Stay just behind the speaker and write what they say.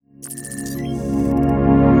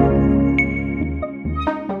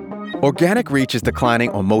Organic reach is declining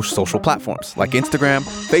on most social platforms like Instagram,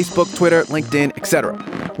 Facebook, Twitter, LinkedIn, etc.,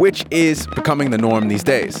 which is becoming the norm these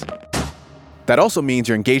days. That also means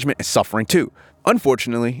your engagement is suffering too.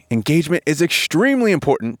 Unfortunately, engagement is extremely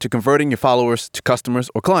important to converting your followers to customers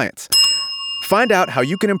or clients. Find out how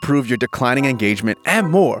you can improve your declining engagement and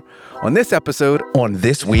more on this episode on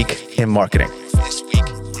This Week in Marketing.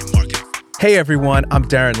 Hey everyone, I'm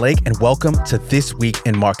Darren Lake and welcome to This Week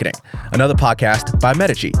in Marketing, another podcast by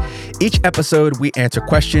Metigy. Each episode, we answer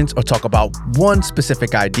questions or talk about one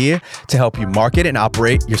specific idea to help you market and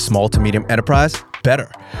operate your small to medium enterprise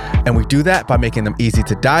better. And we do that by making them easy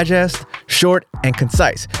to digest, short, and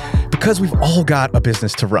concise, because we've all got a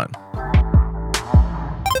business to run.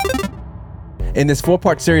 In this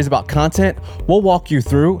 4-part series about content, we'll walk you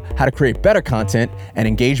through how to create better content and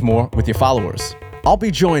engage more with your followers. I'll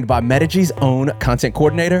be joined by Metigy's own content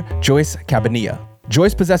coordinator, Joyce Cabanilla.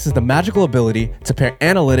 Joyce possesses the magical ability to pair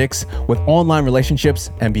analytics with online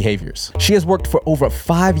relationships and behaviors. She has worked for over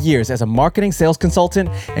 5 years as a marketing sales consultant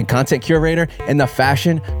and content curator in the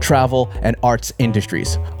fashion, travel, and arts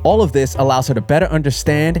industries. All of this allows her to better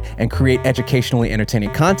understand and create educationally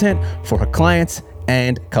entertaining content for her clients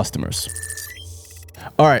and customers.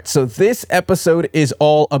 All right, so this episode is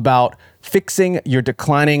all about fixing your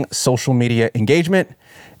declining social media engagement.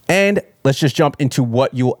 And let's just jump into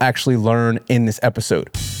what you'll actually learn in this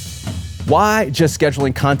episode. Why just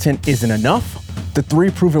scheduling content isn't enough, the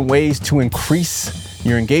 3 proven ways to increase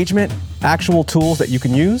your engagement, actual tools that you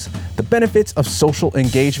can use, the benefits of social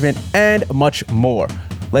engagement, and much more.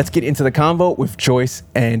 Let's get into the convo with Joyce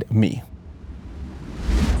and me.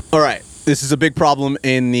 All right, this is a big problem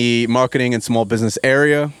in the marketing and small business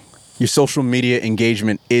area. Your social media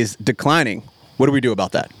engagement is declining. What do we do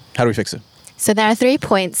about that? How do we fix it? So there are 3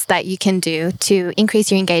 points that you can do to increase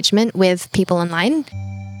your engagement with people online.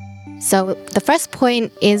 So the first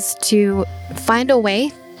point is to find a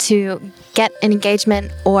way to get an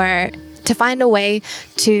engagement or to find a way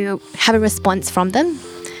to have a response from them.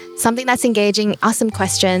 Something that's engaging, ask some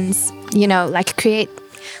questions, like create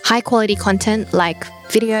high quality content like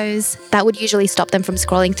videos that would usually stop them from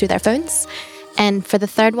scrolling through their phones. And for the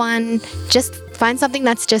third one, just find something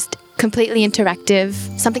that's just completely interactive,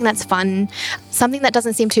 something that's fun, something that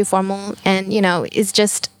doesn't seem too formal and, is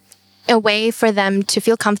just a way for them to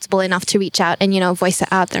feel comfortable enough to reach out and, voice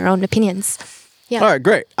out their own opinions. Yeah. All right,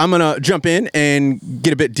 great. I'm going to jump in and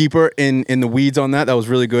get a bit deeper in the weeds on that. That was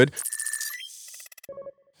really good.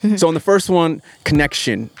 Mm-hmm. So on the first one,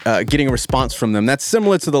 connection, getting a response from them. That's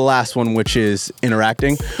similar to the last one, which is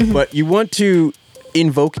interacting. Mm-hmm. But you want to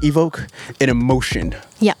evoke an emotion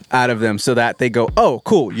out of them so that they go, oh,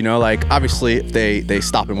 cool. Obviously if they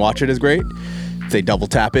stop and watch it is great. If they double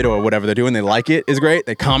tap it or whatever they're doing, they like it is great.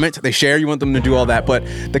 They comment, they share, you want them to do all that. But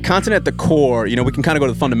the content at the core, we can kind of go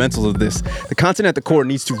to the fundamentals of this. The content at the core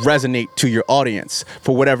needs to resonate to your audience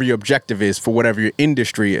for whatever your objective is, for whatever your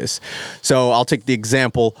industry is. So I'll take the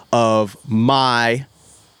example of my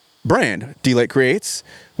brand, D-Lake Creates,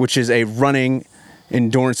 which is a running,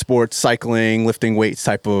 endurance sports, cycling, lifting weights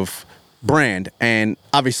type of brand. And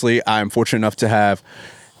obviously I'm fortunate enough to have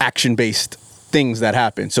action-based things that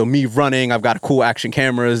happen. So me running, I've got cool action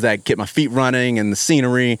cameras that get my feet running and the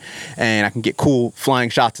scenery, and I can get cool flying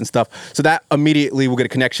shots and stuff. So that immediately will get a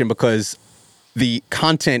connection because the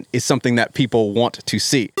content is something that people want to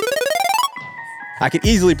see. I could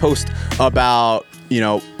easily post about,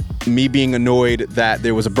 me being annoyed that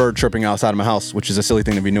there was a bird chirping outside of my house, which is a silly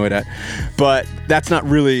thing to be annoyed at. But that's not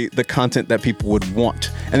really the content that people would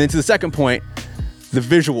want. And then to the second point, the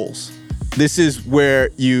visuals. This is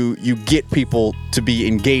where you get people to be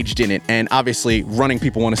engaged in it. And obviously running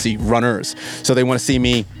people want to see runners. So they want to see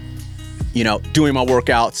me, doing my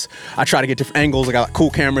workouts. I try to get different angles. I got cool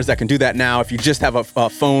cameras that can do that now. If you just have a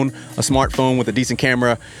smartphone with a decent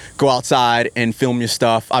camera, go outside and film your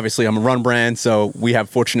stuff. Obviously, I'm a run brand, so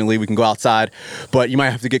fortunately, we can go outside. But you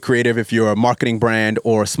might have to get creative if you're a marketing brand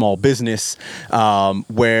or a small business,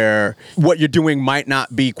 where what you're doing might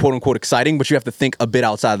not be quote unquote exciting, but you have to think a bit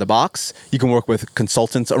outside of the box. You can work with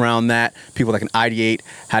consultants around that, people that can ideate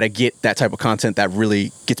how to get that type of content that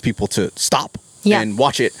really gets people to stop and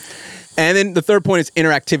watch it. And then the third point is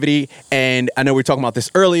interactivity. And I know we were talking about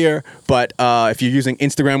this earlier, but if you're using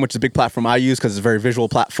Instagram, which is a big platform I use because it's a very visual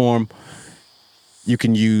platform, you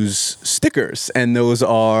can use stickers. And those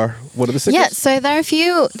are, what are the stickers? Yeah, so there are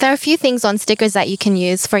a few things on stickers that you can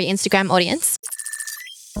use for your Instagram audience.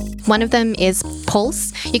 One of them is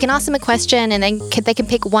polls. You can ask them a question and then they can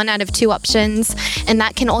pick one out of two options. And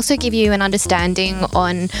that can also give you an understanding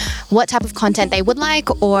on what type of content they would like,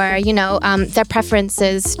 or, their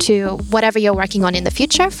preferences to whatever you're working on in the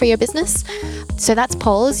future for your business. So that's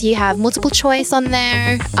polls. You have multiple choice on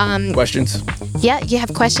there. Questions. Yeah, you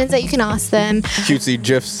have questions that you can ask them. Cutesy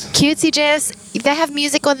GIFs. They have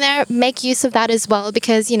music on there. Make use of that as well,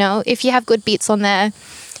 because, if you have good beats on there,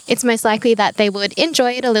 it's most likely that they would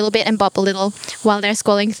enjoy it a little bit and bop a little while they're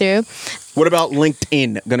scrolling through. What about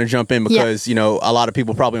LinkedIn? Going to jump in because, a lot of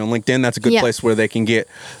people probably on LinkedIn, that's a good place where they can get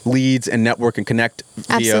leads and network and connect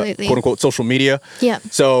via quote unquote social media. Yeah.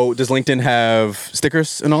 So does LinkedIn have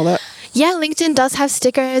stickers and all that? Yeah, LinkedIn does have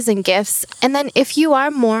stickers and GIFs. And then if you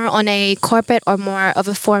are more on a corporate or more of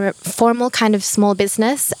a formal kind of small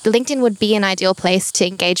business, LinkedIn would be an ideal place to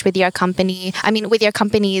engage with your company. With your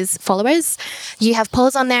company's followers. You have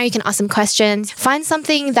polls on there. You can ask them questions. Find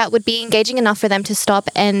something that would be engaging enough for them to stop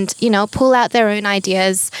and, pull out their own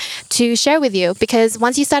ideas to share with you. Because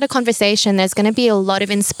once you start a conversation, there's going to be a lot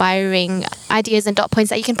of inspiring ideas and dot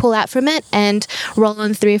points that you can pull out from it and roll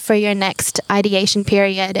on through for your next ideation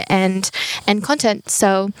period and content.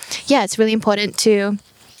 So yeah, it's really important to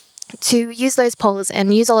use those polls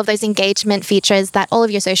and use all of those engagement features that all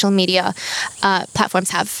of your social media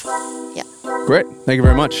platforms have. Yeah. Great. Thank you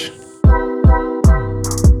very much.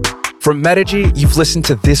 From Metigy, you've listened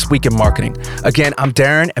to This Week in Marketing. Again, I'm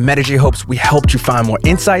Darren, and Metigy hopes we helped you find more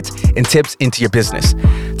insights and tips into your business.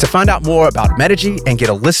 To find out more about Metigy and get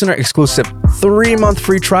a listener-exclusive 3-month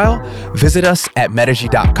free trial, visit us at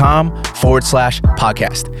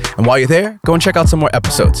metigy.com/podcast. And while you're there, go and check out some more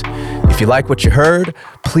episodes. If you like what you heard,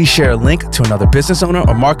 please share a link to another business owner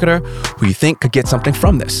or marketer who you think could get something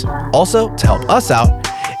from this. Also, to help us out,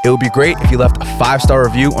 it would be great if you left a 5-star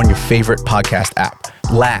review on your favorite podcast app.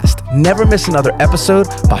 Last, never miss another episode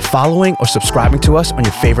by following or subscribing to us on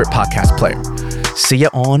your favorite podcast player. See you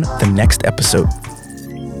on the next episode.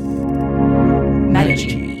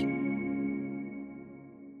 Metigy.